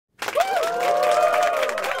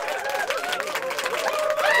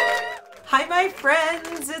my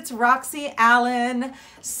friends, it's Roxy Allen.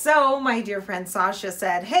 So my dear friend Sasha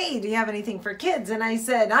said, hey, do you have anything for kids? And I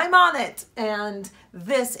said, I'm on it. And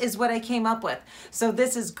this is what I came up with. So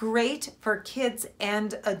this is great for kids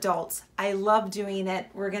and adults. I love doing it.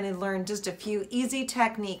 We're going to learn just a few easy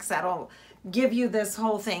techniques that'll give you this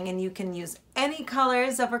whole thing, and you can use any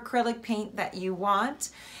colors of acrylic paint that you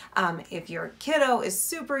want. If your kiddo is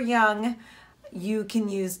super young, you can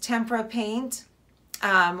use tempera paint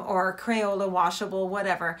or Crayola washable,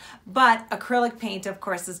 whatever. But acrylic paint, of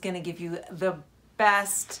course, is going to give you the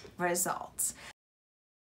best results.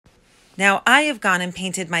 Now, I have gone and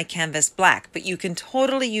painted my canvas black, but you can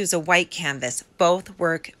totally use a white canvas. Both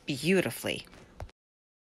work beautifully.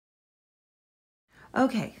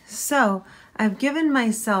 Okay, so I've given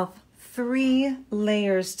myself 3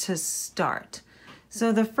 layers to start.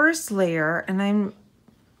 So the first layer, and I'm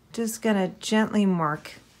just going to gently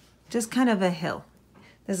mark just kind of a hill.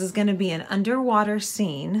 This is going to be an underwater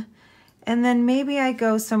scene, and then maybe I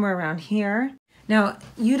go somewhere around here. Now,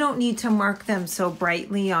 you don't need to mark them so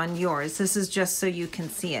brightly on yours. This is just so you can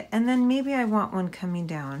see it. And then maybe I want one coming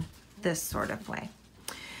down this sort of way.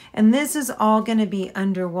 And this is all going to be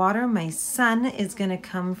underwater. My sun is going to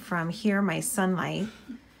come from here, my sunlight.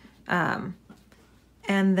 And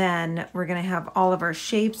then we're going to have all of our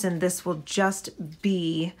shapes, and this will just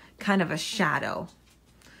be kind of a shadow.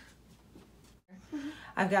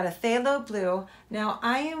 I've got a phthalo blue. Now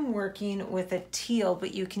I am working with a teal,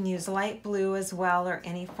 but you can use light blue as well, or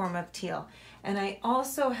any form of teal. And I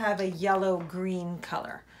also have a yellow-green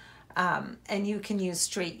color. And you can use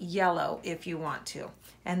straight yellow if you want to,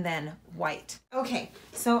 and then white. Okay,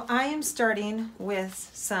 so I am starting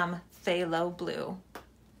with some phthalo blue.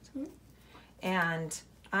 And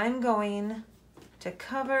I'm going to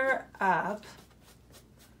cover up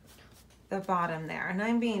the bottom there. And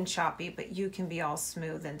I'm being choppy, but you can be all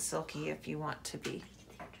smooth and silky if you want to be.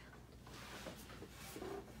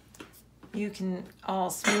 You can all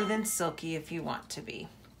smooth and silky if you want to be.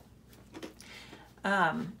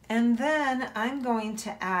 And then I'm going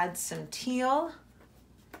to add some teal.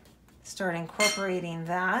 Start incorporating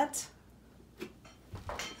that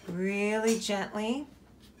really gently.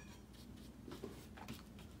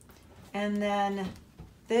 And then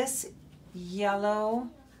this yellow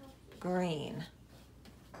green.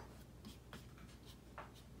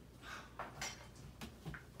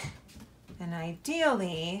 And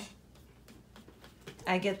ideally,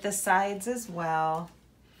 I get the sides as well.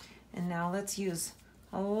 And now let's use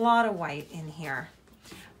a lot of white in here.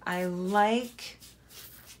 I like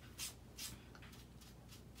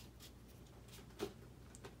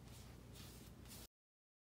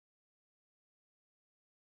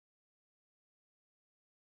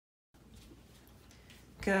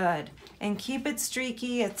good. And keep it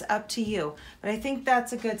streaky, it's up to you. But I think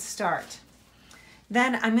that's a good start.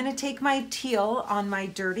 Then I'm going to take my teal on my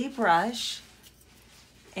dirty brush,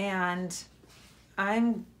 and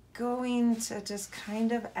I'm going to just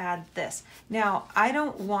kind of add this. Now, I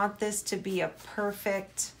don't want this to be a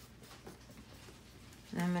perfect,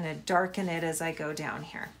 I'm going to darken it as I go down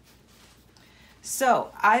here.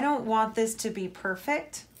 So I don't want this to be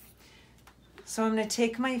perfect. So I'm going to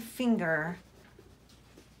take my finger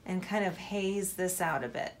and kind of haze this out a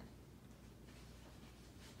bit.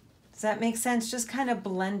 Does that make sense? Just kind of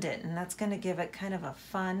blend it, and that's going to give it kind of a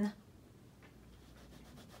fun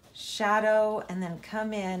shadow, and then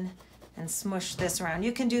come in and smush this around.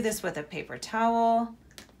 You can do this with a paper towel.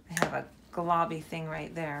 I have a globby thing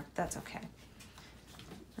right there. That's okay.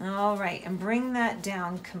 All right, and bring that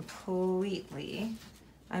down completely.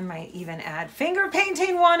 I might even add finger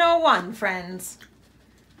painting 101, friends.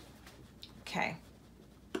 Okay.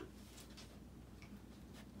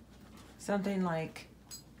 Something like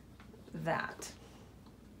that.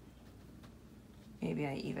 Maybe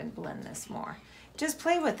I even blend this more. Just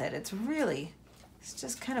play with it. It's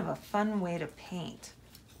just kind of a fun way to paint.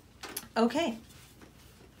 Okay.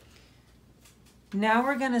 Now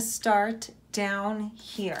we're going to start down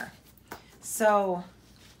here. So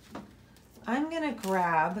I'm going to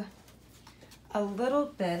grab a little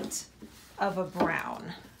bit of a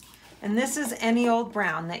brown. And this is any old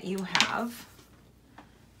brown that you have.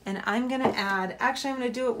 And I'm going to add, actually I'm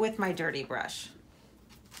going to do it with my dirty brush.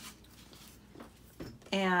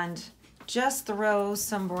 And just throw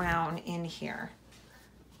some brown in here.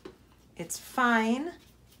 It's fine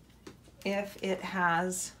if it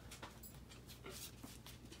has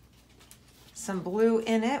some blue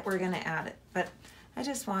in it. We're going to add it, but I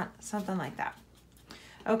just want something like that.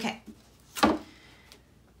 Okay.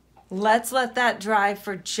 Let's let that dry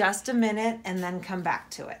for just a minute and then come back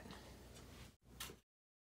to it.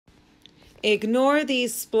 Ignore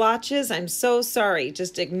these splotches. I'm so sorry.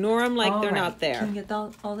 Just ignore them like they're not there. Can you get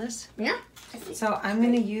all this? Yeah. So I'm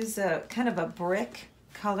going to use a kind of a brick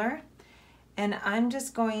color, and I'm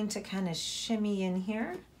just going to kind of shimmy in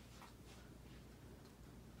here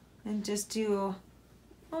and just do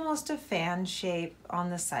almost a fan shape on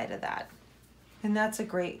the side of that. And that's a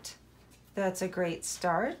great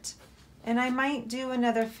start. And I might do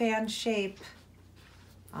another fan shape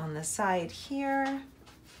on the side here,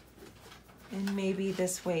 and maybe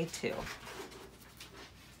this way too.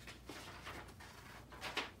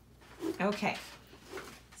 Okay.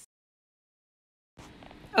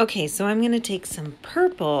 Okay, so I'm going to take some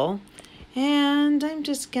purple, and I'm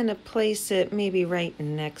just going to place it maybe right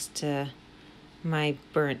next to my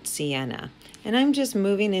burnt sienna. And I'm just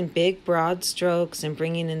moving in big broad strokes and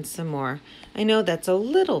bringing in some more. I know that's a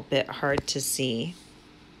little bit hard to see.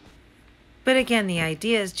 But again, the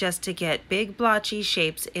idea is just to get big blotchy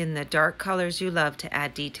shapes in the dark colors you love to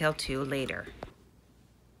add detail to later.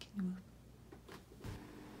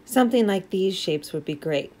 Something like these shapes would be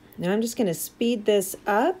great. Now I'm just going to speed this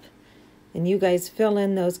up, and you guys fill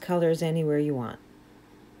in those colors anywhere you want.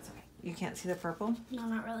 Okay. You can't see the purple? No,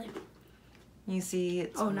 not really. You see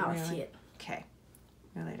it's now I see it. Okay.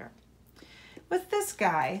 Later. With this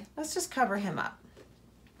guy, let's just cover him up.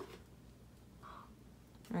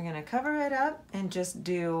 We're going to cover it up and just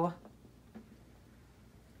do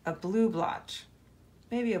a blue blotch.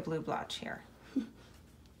 Maybe a blue blotch here.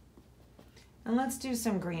 And let's do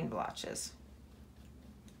some green blotches.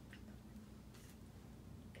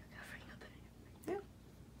 Yeah.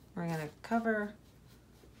 We're going to cover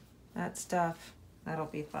that stuff. That'll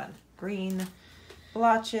be fun. Green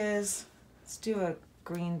blotches. Let's do a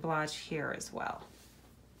green blotch here as well.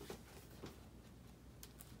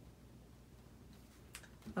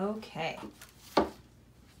 Okay.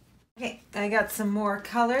 Okay, I got some more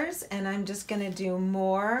colors, and I'm just going to do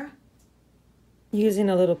more using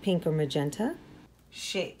a little pink or magenta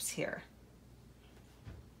shapes here.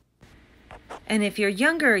 And if you're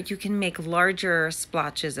younger, you can make larger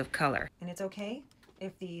splotches of color. And it's okay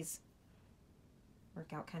if these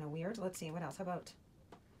work out kind of weird. Let's see, what else? How about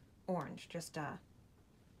orange? Just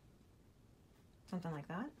something like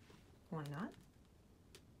that. Why not?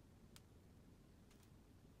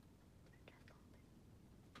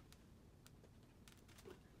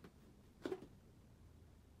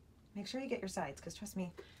 Make sure you get your sides, because trust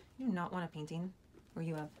me, you do not want a painting where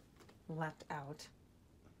you have left out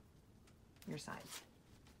your sides.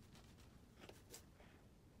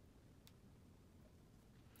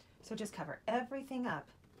 So just cover everything up.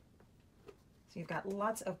 So you've got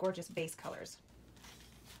lots of gorgeous base colors.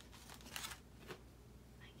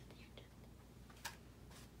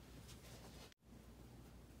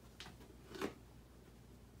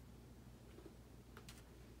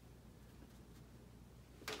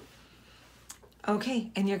 Okay,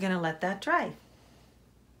 and you're going to let that dry.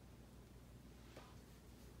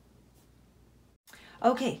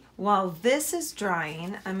 Okay, while this is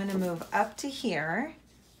drying, I'm going to move up to here,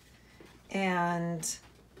 and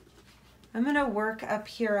I'm going to work up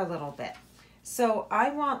here a little bit. So I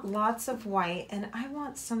want lots of white, and I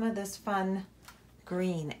want some of this fun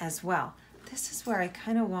green as well. This is where I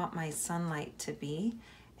kind of want my sunlight to be,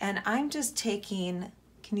 and I'm just taking,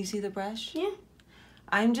 can you see the brush? Yeah.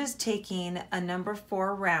 I'm just taking a number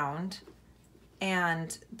 4 round,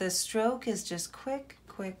 and the stroke is just quick,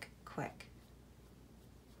 quick, quick.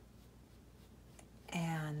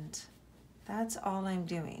 And that's all I'm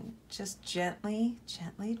doing. Just gently,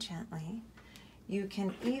 gently, gently. You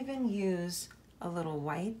can even use a little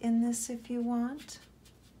white in this if you want.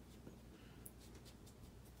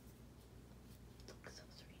 Looks so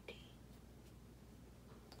 3D.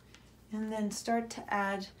 And then start to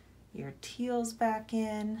add your teals back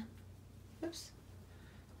in. Oops,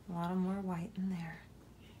 a lot more white in there.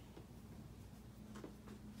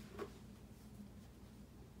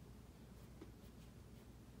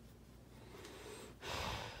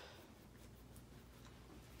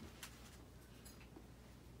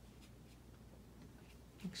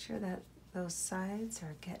 Make sure that those sides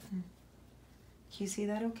are getting, can you see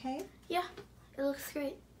that okay? Yeah, it looks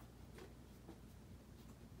great.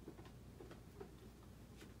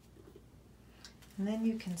 And then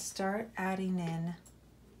you can start adding in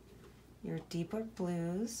your deeper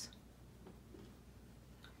blues,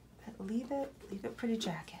 but leave it pretty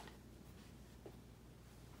jagged.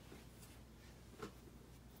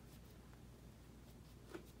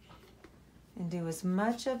 And do as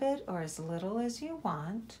much of it or as little as you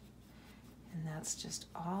want. And that's just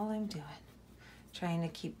all I'm doing. Trying to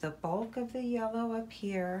keep the bulk of the yellow up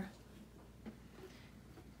here.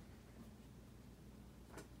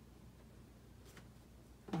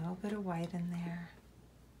 bit of white in there.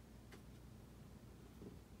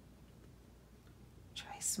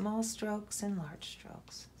 Try small strokes and large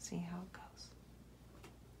strokes. See how it goes.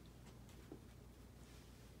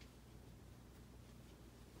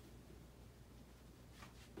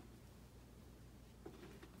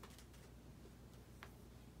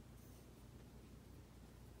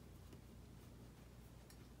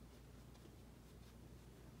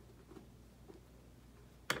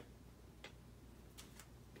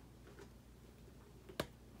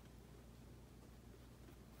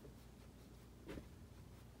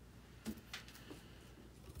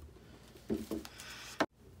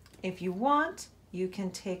 If you want, you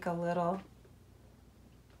can take a little,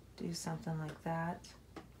 do something like that.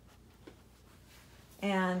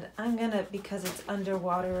 And I'm gonna, because it's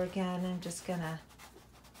underwater again, I'm just gonna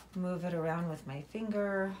move it around with my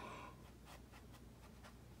finger.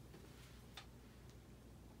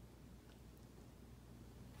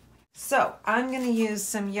 So I'm gonna use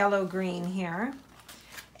some yellow green here.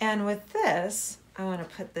 And with this, I wanna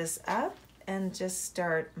put this up and just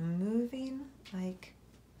start moving like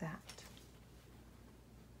that.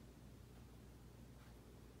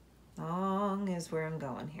 Long is where I'm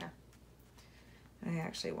going here. I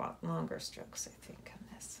actually want longer strokes, I think,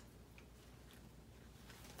 on this.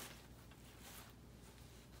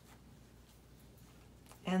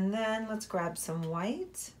 And then let's grab some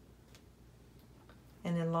white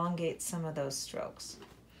and elongate some of those strokes.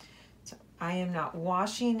 So I am not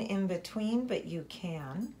washing in between, but you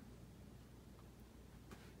can.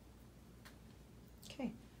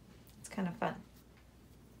 Okay, it's kind of fun.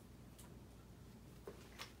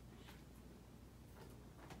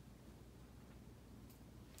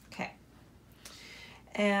 Okay,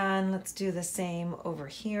 and let's do the same over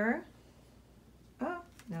here. Oh,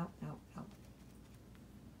 no, no, no.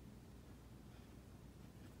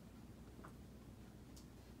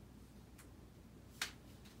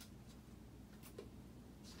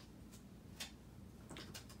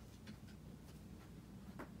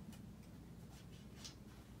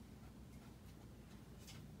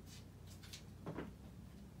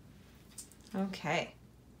 Okay,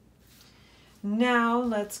 now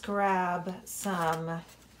let's grab some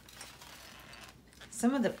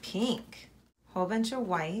of the pink. Whole bunch of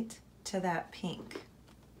white to that pink.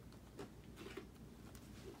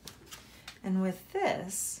 And with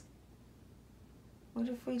this, what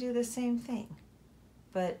if we do the same thing,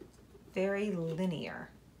 but very linear?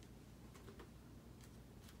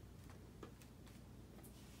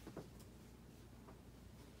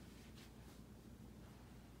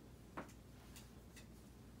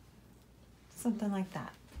 Something like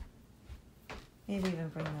that. Maybe even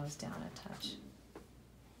bring those down a touch.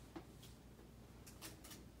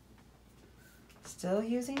 Still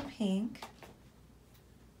using pink.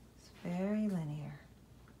 It's very linear.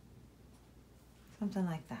 Something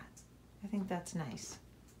like that. I think that's nice.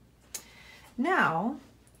 Now,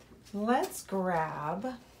 let's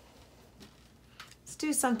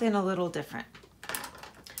do something a little different.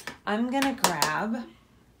 I'm gonna grab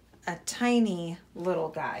a tiny little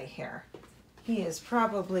guy here. He is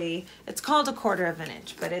probably, it's called 1/4 of an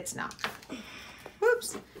inch, but it's not.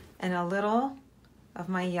 Whoops. And a little of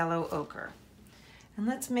my yellow ochre. And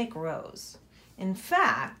let's make rows. In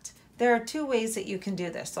fact, there are 2 ways that you can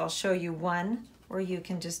do this. I'll show you one where you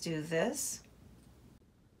can just do this.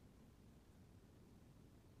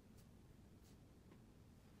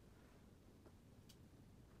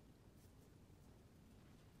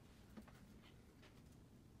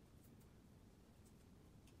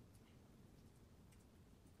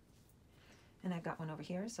 And I've got one over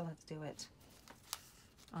here, so let's do it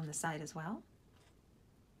on the side as well.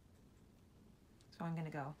 So I'm going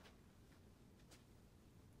to go.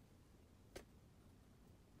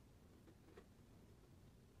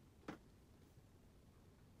 Does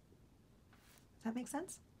that make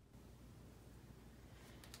sense?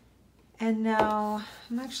 And now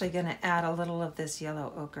I'm actually going to add a little of this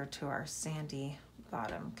yellow ochre to our sandy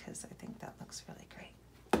bottom because I think that looks really great.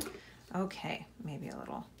 Okay, maybe a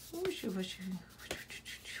little.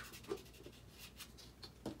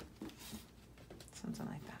 Something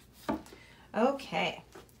like that. Okay,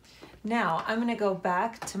 now I'm going to go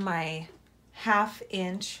back to my 1/2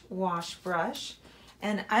 inch wash brush,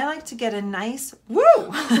 and I like to get a nice,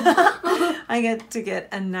 I get to get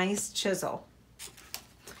a nice chisel.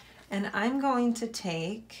 And I'm going to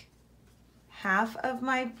take 1/2 of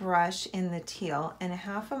my brush in the teal and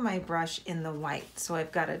 1/2 of my brush in the white. So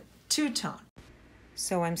I've got a 2-tone.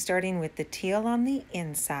 So I'm starting with the teal on the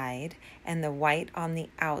inside and the white on the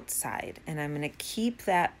outside. And I'm going to keep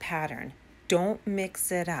that pattern. Don't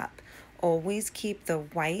mix it up. Always keep the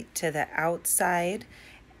white to the outside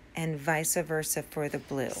and vice versa for the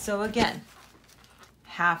blue. So again,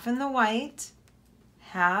 half in the white,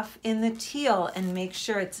 half in the teal, and make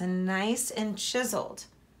sure it's nice and chiseled.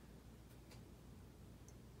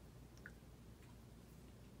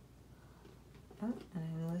 Oh, and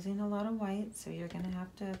I'm losing a lot of white, so you're going to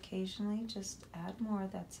have to occasionally just add more.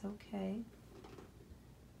 That's okay.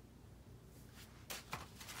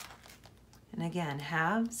 And again,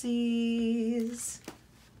 halvesies.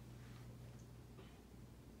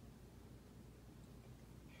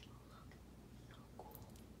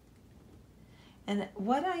 And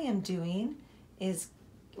what I am doing is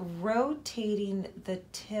rotating the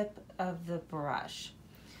tip of the brush.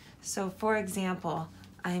 So for example,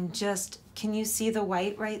 I'm just, can you see the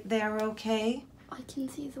white right there okay? I can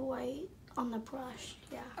see the white on the brush,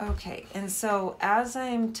 yeah. Okay, and so as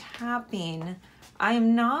I'm tapping, I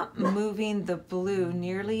am not moving the blue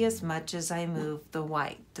nearly as much as I move the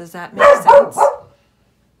white. Does that make sense?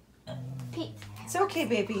 Pete. It's okay,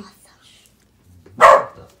 baby.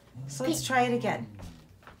 So let's try it again.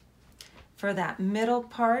 For that middle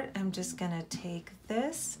part, I'm just gonna take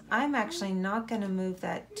this. I'm actually not gonna move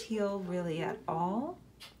that teal really at all.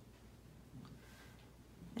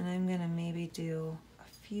 And I'm gonna maybe do a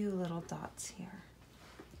few little dots here.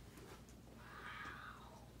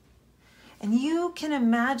 And you can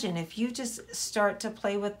imagine if you just start to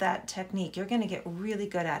play with that technique, you're gonna get really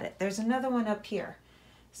good at it. There's another one up here.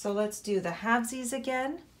 So let's do the halvesies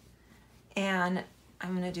again. And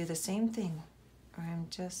I'm gonna do the same thing, where I'm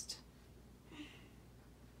just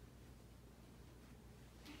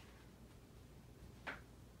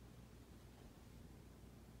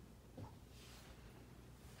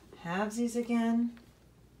halvesies again,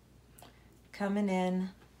 coming in,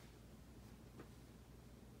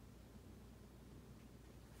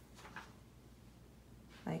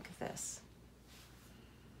 like this.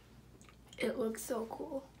 It looks so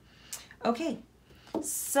cool. Okay,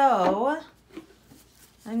 so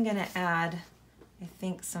I'm gonna add, I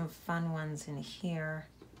think, some fun ones in here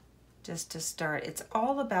just to start. It's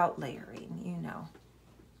all about layering, you know.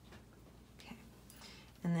 Okay,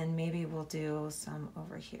 and then maybe we'll do some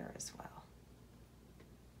over here as well.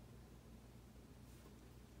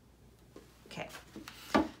 Okay,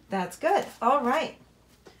 that's good. All right,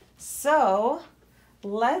 so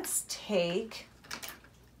let's take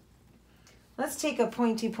a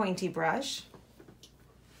pointy brush.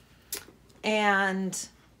 And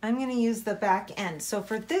I'm going to use the back end. So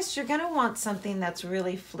for this, you're going to want something that's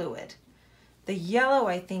really fluid. The yellow,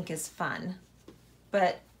 I think, is fun,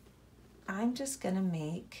 but I'm just going to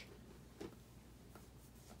make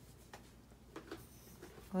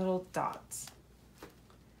little dots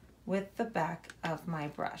with the back of my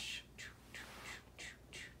brush.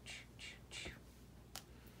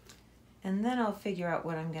 And then I'll figure out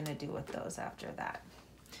what I'm going to do with those after that.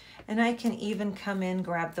 And I can even come in,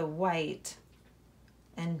 grab the white,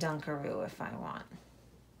 and dunkaroo if I want.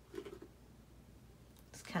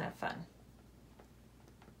 It's kind of fun.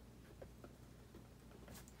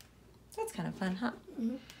 That's kind of fun, huh?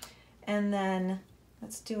 Mm-hmm. And then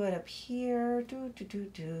let's do it up here. Do, do, do,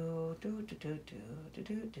 do, do, do, do, do,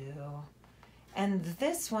 do, do. And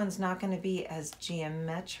this one's not going to be as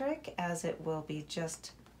geometric as it will be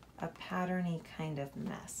just a patterny kind of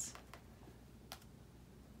mess.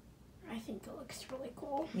 I think it looks really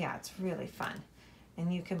cool. Yeah, it's really fun.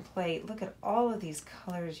 And you can play, look at all of these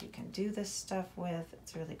colors you can do this stuff with.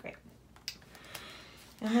 It's really great.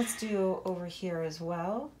 And let's do over here as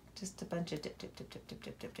well. Just a bunch of dip, dip, dip, dip, dip,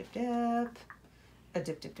 dip, dip, dip, dip. A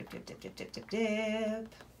dip, dip, dip, dip, dip, dip, dip, dip,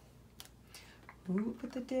 dip. Ooh,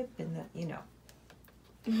 put the dip in the, you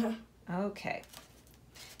know. Okay.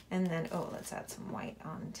 And then, oh, let's add some white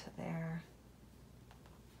onto there.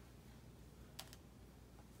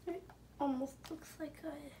 It almost looks like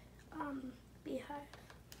a beehive.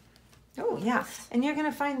 Oh, yeah. And you're going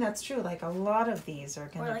to find that's true. Like a lot of these are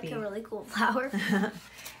going to be. Or like a really cool flower.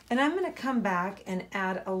 And I'm going to come back and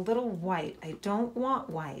add a little white. I don't want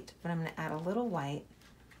white, but I'm going to add a little white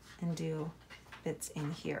and do bits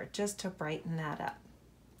in here just to brighten that up.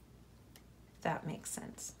 If that makes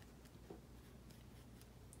sense.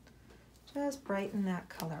 Just brighten that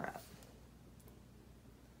color up.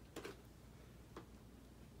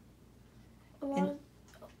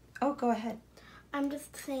 Oh, go ahead. I'm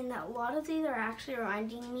just saying that a lot of these are actually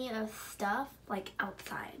reminding me of stuff like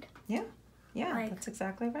outside. Yeah, yeah, like, that's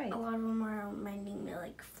exactly right. A lot of them are reminding me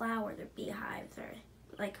like flowers or beehives or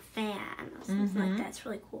like a fan or something like that. It's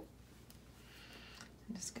really cool.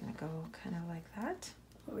 I'm just gonna go kind of like that.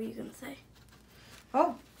 What were you gonna say?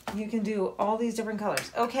 Oh, you can do all these different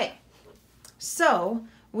colors. Okay, so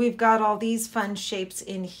we've got all these fun shapes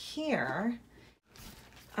in here.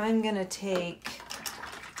 I'm gonna take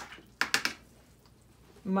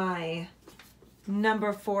my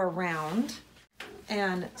number 4 round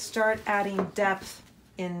and start adding depth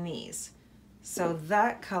in these. So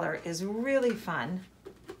that color is really fun.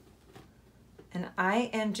 And I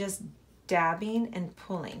am just dabbing and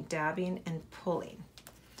pulling, dabbing and pulling.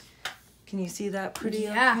 Can you see that pretty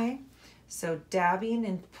okay? So dabbing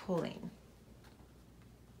and pulling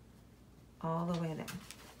all the way down.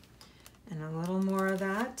 And a little more of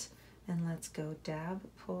that. And let's go dab,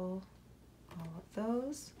 pull all of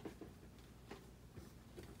those.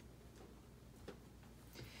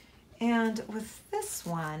 And with this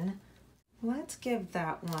one, let's give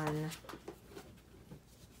that one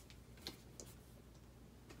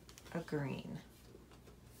a green.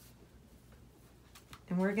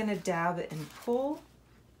 And we're gonna dab it and pull,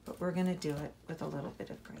 but we're gonna do it with a little bit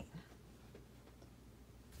of green.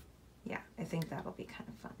 Yeah, I think that'll be kind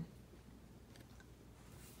of fun.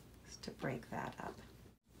 Just to break that up.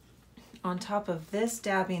 On top of this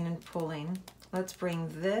dabbing and pulling, let's bring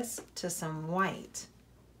this to some white.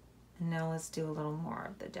 And now let's do a little more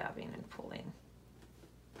of the dabbing and pulling.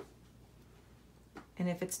 And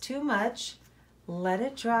if it's too much, let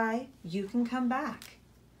it dry. You can come back.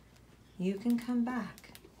 You can come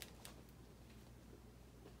back.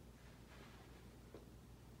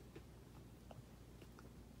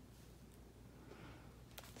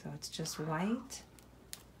 So it's just white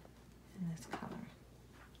and this color.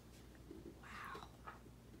 Wow.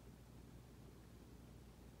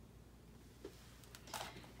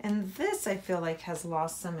 And this I feel like has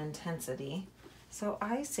lost some intensity. So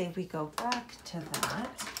I say we go back to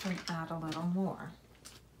that and add a little more.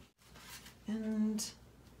 And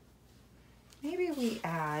maybe we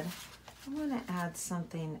add, I want to add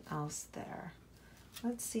something else there.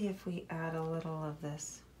 Let's see if we add a little of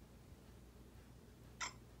this.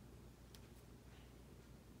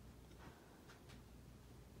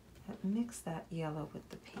 Mix that yellow with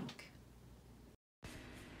the pink.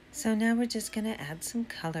 So now we're just going to add some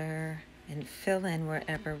color and fill in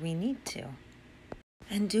wherever we need to.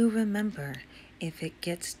 And do remember, if it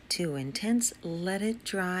gets too intense, let it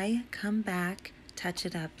dry, come back, touch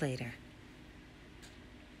it up later.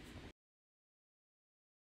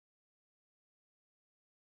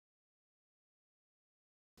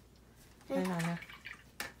 Put it on there.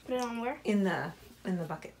 Put it on where? In the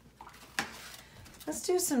bucket. Let's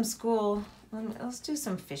do some let's do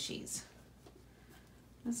some fishies.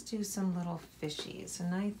 Let's do some little fishies.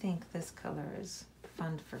 And I think this color is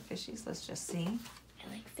fun for fishies. Let's just see.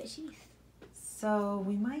 I like fishies. So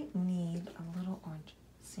we might need a little orange.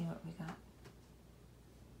 Let's see what we got.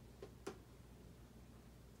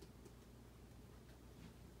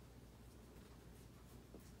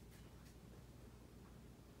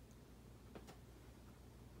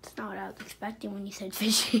 It's not what I was expecting when you said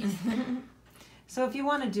fishies. So if you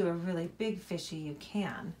want to do a really big fishy, you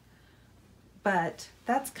can. But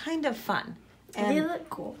that's kind of fun. And they look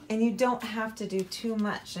cool. And you don't have to do too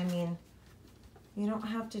much. I mean, you don't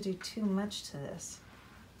have to do too much to this.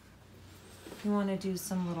 If you want to do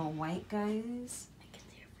some little white guys. I can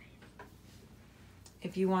see your face.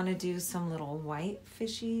 If you want to do some little white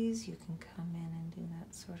fishies, you can come in and do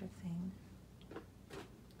that sort of thing.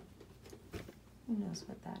 Who knows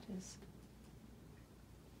what that is?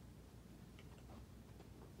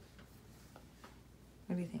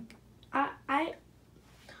 What do you think? I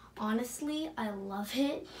honestly, I love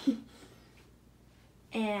it.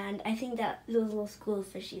 And I think that those little school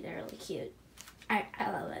fishies are really cute. I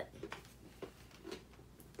love it.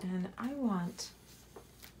 And I want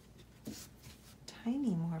tiny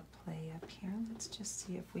more play up here. Let's just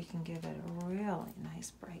see if we can give it a really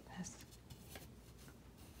nice brightness.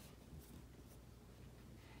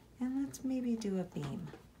 And let's maybe do a beam.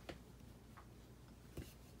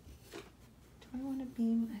 Do I want a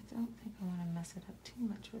beam? I don't think I want to mess it up too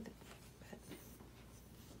much with the beam,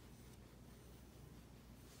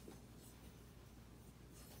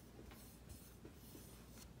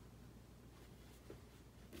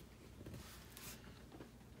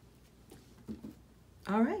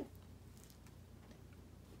 but all right.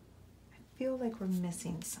 I feel like we're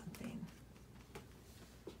missing something.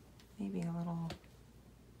 Maybe a little.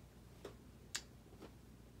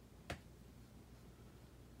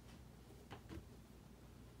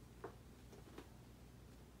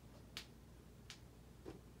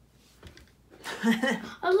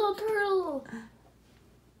 A little turtle.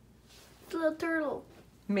 A little turtle.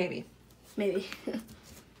 Maybe. Maybe.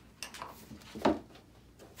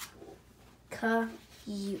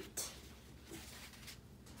 Cute.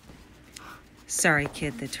 Sorry,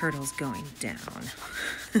 kid, the turtle's going down.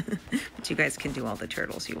 But you guys can do all the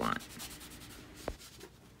turtles you want.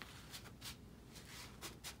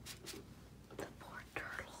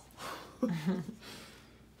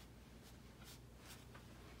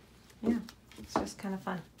 Yeah, it's just kind of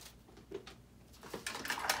fun.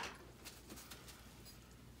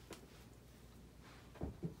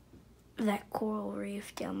 That coral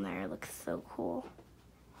reef down there looks so cool.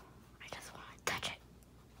 I just want to touch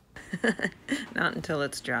it. Not until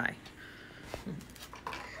it's dry.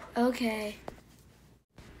 Okay.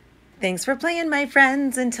 Thanks for playing, my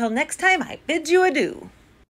friends. Until next time, I bid you adieu.